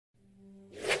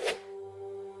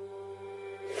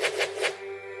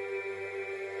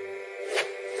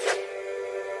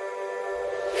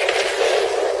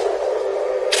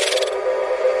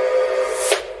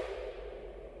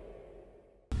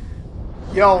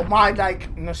Yo, my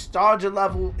like nostalgia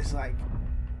level is like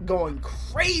going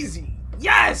crazy.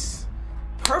 Yes!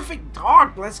 Perfect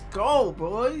Dark, let's go,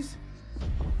 boys.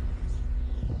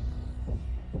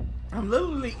 I'm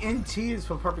literally in tears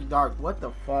for Perfect Dark. What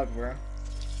the fuck, bro?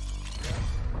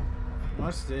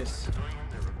 What's this?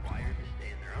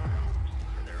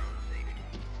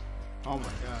 Oh my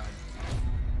god.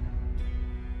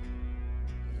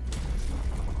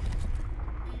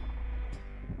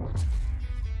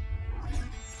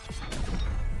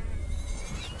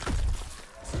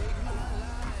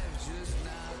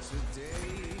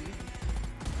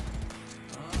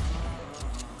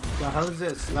 The hell is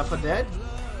this? Left 4 Dead?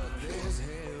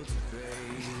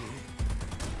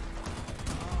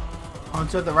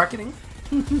 Onto the Reckoning?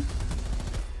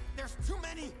 There's too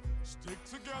many. Stick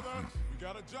together. We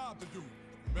got a job to do.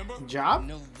 Remember? Job?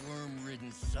 No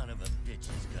worm-ridden son of a bitch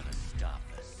is gonna stop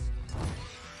us.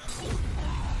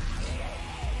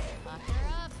 Buck her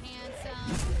up,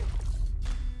 handsome.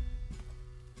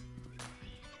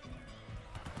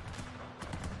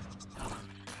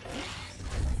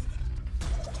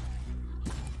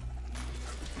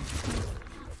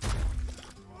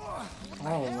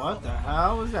 Oh, what the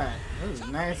hell was that? That was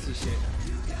nasty shit.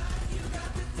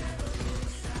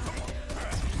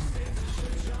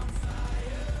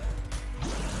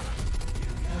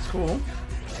 That's cool.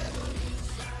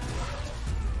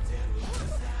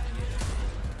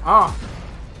 Oh,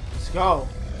 let's go.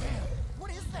 What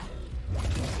is that?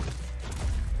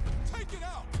 Take it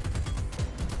out.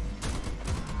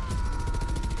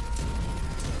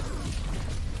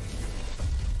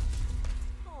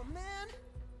 Oh man,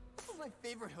 this is my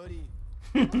favorite hoodie.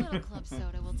 A little club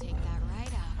soda will take that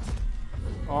right out.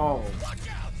 Oh. Watch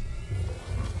out!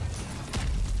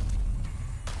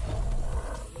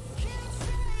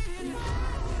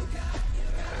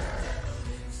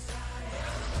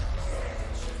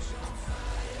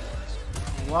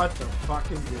 What the fuck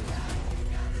is this?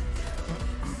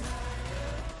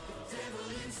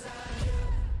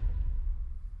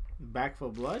 Back for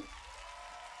Blood?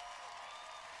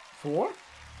 4?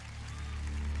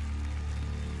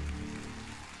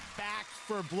 Back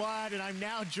for Blood, and I'm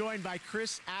now joined by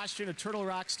Chris Ashton of Turtle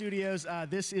Rock Studios.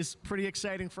 This is pretty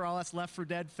exciting for all us Left 4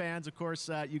 Dead fans. Of course,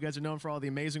 you guys are known for all the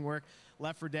amazing work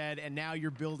Left 4 Dead, and now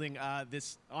you're building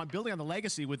building on the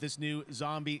legacy with this new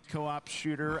zombie co-op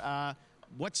shooter.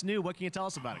 What's new? What can you tell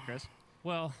us about it, Chris?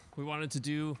 Well, we wanted to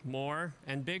do more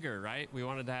and bigger, right? We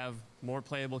wanted to have more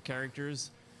playable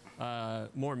characters,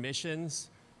 more missions,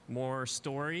 more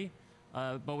story,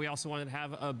 but we also wanted to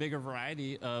have a bigger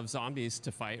variety of zombies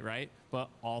to fight, right? But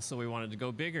also we wanted to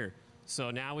go bigger. So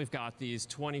now we've got these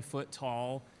 20-foot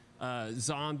tall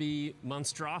zombie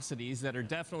monstrosities that are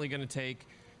definitely going to take,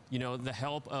 you know, the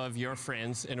help of your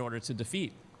friends in order to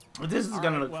defeat. This is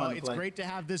going to look well, fun to it's play. great to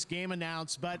have this game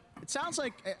announced, but it sounds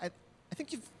like I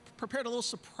think you've prepared a little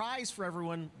surprise for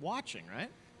everyone watching, right?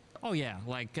 Oh yeah,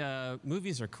 like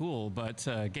movies are cool, but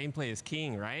gameplay is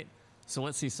king, right? So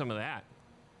let's see some of that.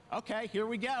 Okay, here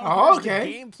we go. Oh, Here's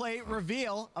okay. the gameplay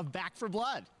reveal of Back for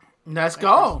Blood. Let's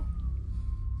go.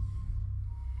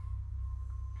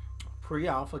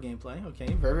 Pre-alpha gameplay.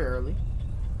 Okay, very early.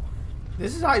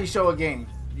 This is how you show a game.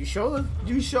 You show the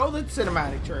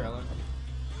cinematic trailer,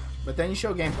 but then you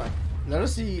show gameplay. Let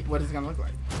us see what it's gonna look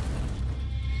like.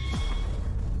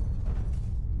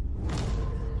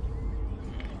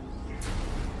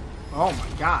 Oh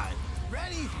my god.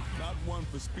 Ready? Not one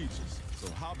for speeches.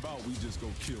 So how about we just go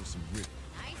kill some Rick?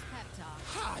 Nice pep talk.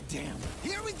 Ah, damn.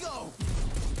 Here we go.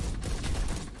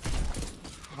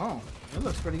 Oh, it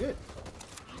looks pretty good.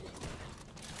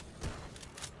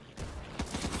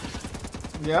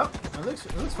 Yep, it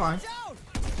looks fine.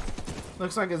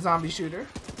 Looks like a zombie shooter.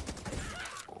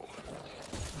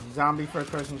 Zombie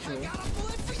first-person shooter. I got a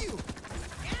bullet for you.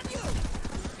 And you.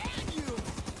 And you.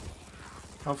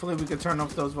 Hopefully we can turn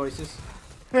off those voices.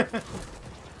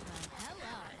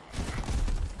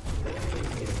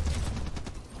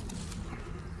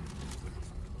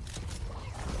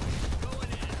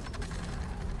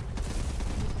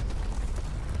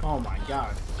 Oh my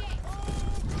god.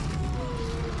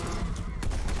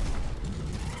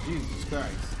 Jesus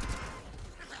Christ.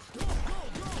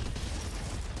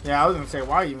 Yeah, I was gonna say,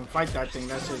 why even fight that thing?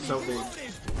 That shit's so big.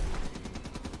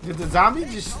 Did the zombie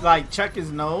just like check his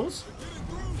nose?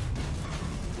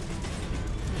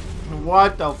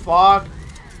 What the fuck?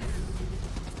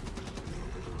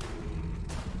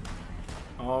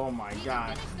 Oh my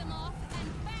god. Finish them off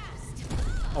and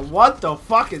fast. What the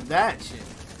fuck is that shit?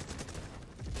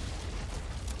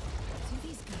 Do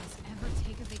these guys ever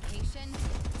take a vacation?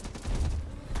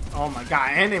 Oh my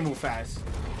god, and they move fast.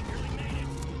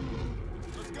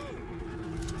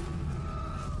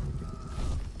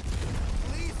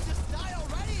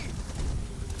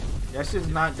 That shit's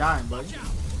not dying, buddy.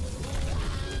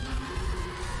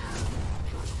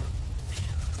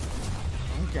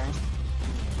 Okay.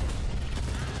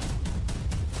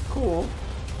 Cool.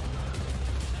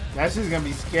 That's just gonna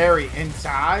be scary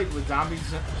inside with zombies.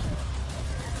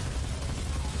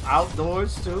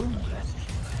 Outdoors too.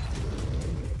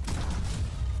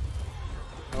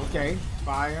 Okay,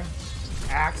 fire,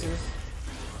 axes.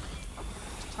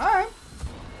 Alright.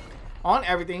 On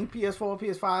everything, PS4,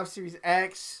 PS5, Series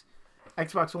X,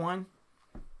 Xbox One.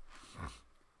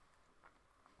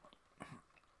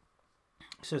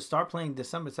 Should start playing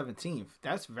December 17th.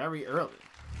 That's very early.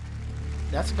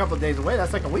 That's a couple of days away.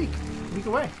 That's like a week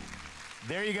away.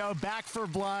 There you go. Back for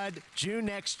Blood, June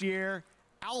next year.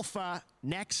 Alpha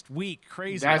next week.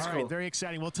 Crazy. That's All right, cool. very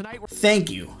exciting. Well, tonight we're...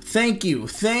 Thank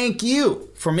you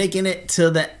for making it to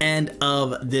the end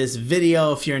of this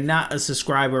video. If you're not a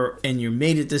subscriber and you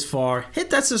made it this far,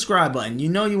 hit that subscribe button. You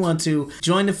know you want to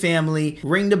join the family,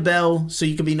 ring the bell so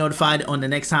you can be notified on the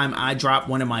next time I drop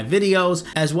one of my videos,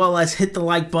 as well as hit the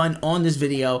like button on this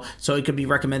video so it could be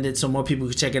recommended so more people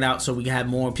can check it out, so we can have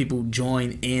more people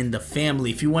join in the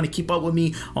family. If you want to keep up with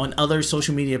me on other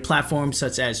social media platforms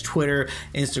such as Twitter,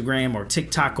 Instagram, or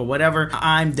TikTok or whatever,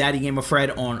 I'm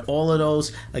DaddyGamerFred on all of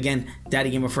those. Again,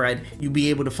 DaddyGamerFred. You'll be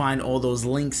able to find all those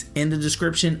links in the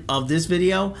description of this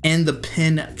video and the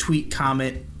pinned tweet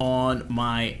comment on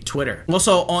my Twitter.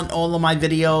 Also, on all of my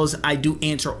videos, I do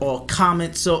answer all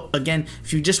comments. So again,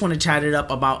 if you just want to chat it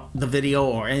up about the video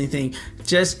or anything,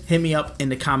 just hit me up in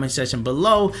the comment section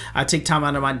below. I take time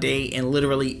out of my day and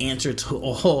literally answer to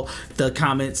all the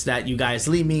comments that you guys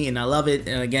leave me, and I love it.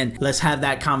 And again, let's have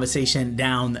that conversation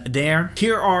down there.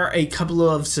 Here are a couple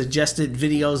of suggested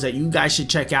videos that you guys should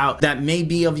check out that may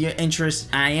be of your interest.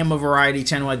 I am a variety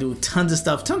channel. I do tons of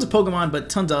stuff, tons of Pokemon, but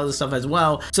tons of other stuff as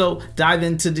well. So dive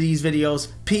into these videos.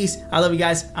 Peace. I love you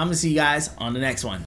guys. I'm gonna see you guys on the next one.